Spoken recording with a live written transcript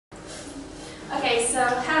Okay, so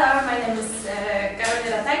hello, my name is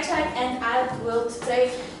and I will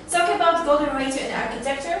today talk about golden ratio in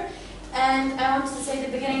architecture. And I want to say at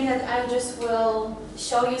the beginning that I just will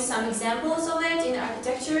show you some examples of it in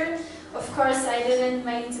architecture. Of course, I didn't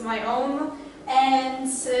make my own, and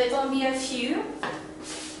it will be a few.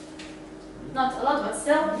 Not a lot, but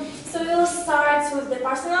still. So we'll start with the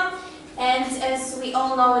Parthenon, and as we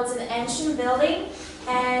all know, it's an ancient building.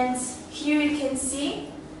 And here you can see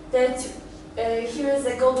that here is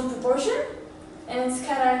a golden proportion, and it's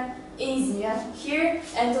kind of easy, yeah? Here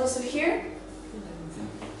and also here.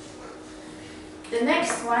 The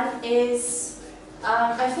next one is,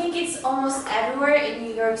 I think it's almost everywhere in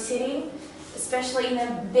New York City, especially in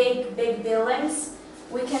the big buildings.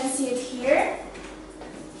 We can see it here.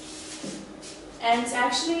 And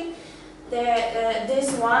actually,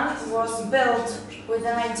 this one was built with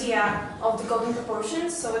an idea of the golden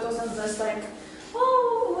proportions, so it wasn't just like,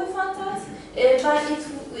 oh, we found that.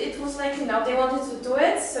 But it was like, you know, they wanted to do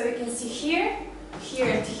it, so you can see here, here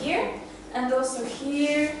and here, and also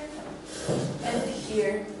here and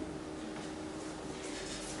here.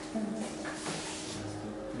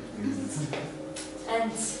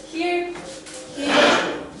 And here,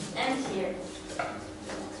 here, and here.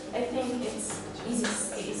 I think it's easy to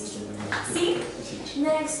see.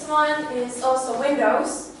 Next one is also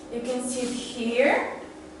windows. You can see it here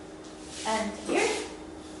and here.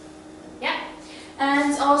 Yeah.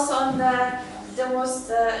 And also on there was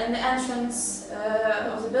in the entrance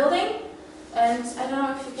of the building. And I don't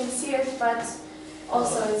know if you can see it, but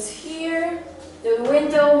also it's here. The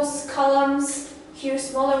windows, columns, here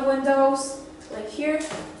smaller windows, like here.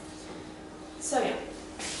 So yeah,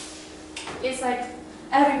 it's like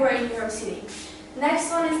everywhere in New York City.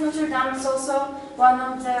 Next one is Notre Dame. It's also one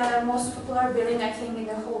of the most popular buildings, I think, in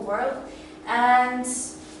the whole world. And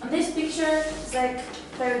on this picture, it's like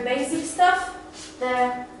very basic stuff.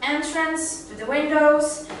 The entrance to the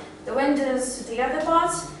windows to the other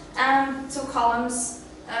part, and two columns,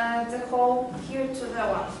 the whole here to the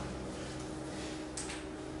one.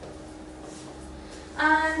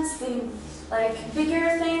 And the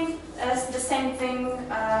bigger thing is the same thing,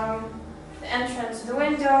 the entrance to the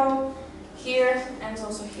window, here and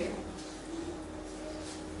also here.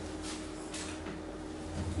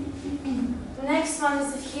 The next one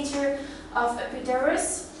is the theater of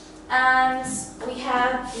Epicurus, and we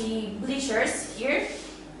have the bleachers here.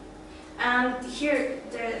 And here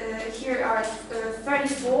are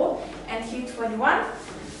 34 and here 21.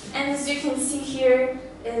 And as you can see here,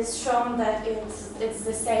 is shown that it's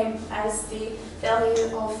the same as the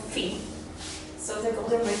value of phi. So the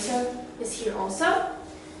golden ratio is here also.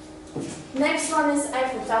 Next one is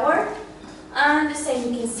Eiffel Tower. And the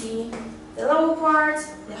same, you can see the lower part,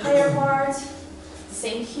 the higher part, the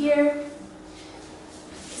same here.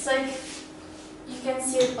 It's like you can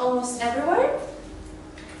see it almost everywhere.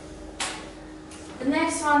 The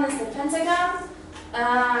next one is the Pentagon.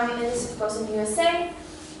 It is of course in the USA.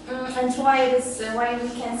 And why we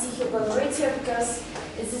can see here golden ratio, because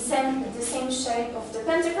it's the same shape of the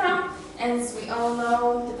pentagram, and as we all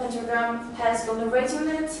know, the pentagram has golden ratio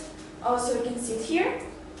in it. Also, you can see it here.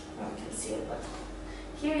 Oh, you can see it, but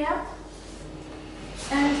here, yeah.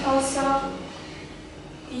 And also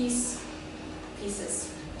these pieces.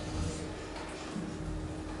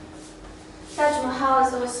 Taj Mahal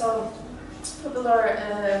is also a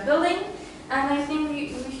popular building, and I think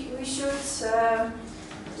we should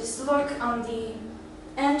just look on the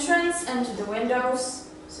entrance and to the windows,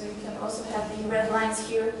 so you can also have the red lines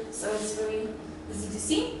here, so it's really easy to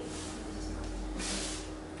see.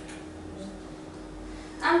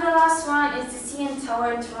 And the last one is the CN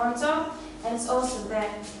Tower in Toronto, and it's also the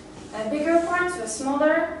bigger part, the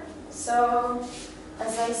smaller. So,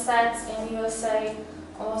 as I said, in USA,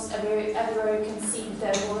 almost everywhere you can see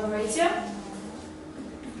the golden ratio.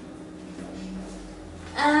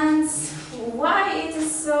 And why it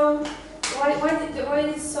is so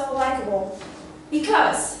likable?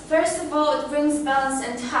 Because first of all, it brings balance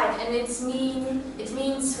and height, and it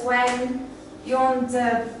means when you want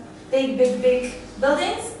the big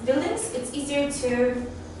buildings, it's easier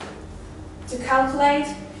to calculate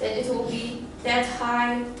that it will be that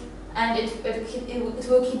high, and it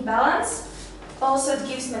will keep balance. Also, it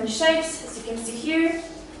gives many shapes, as you can see here,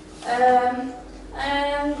 and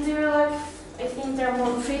they're I think they're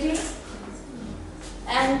more pretty.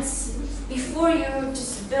 And before you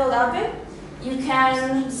just build up it, you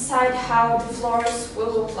can decide how the floors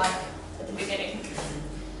will look like at the beginning.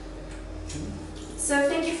 So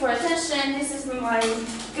thank you for attention. This is my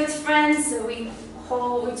good friends. So we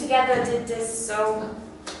together did this. So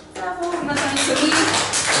bravo, not only to me,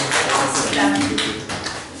 but also to them.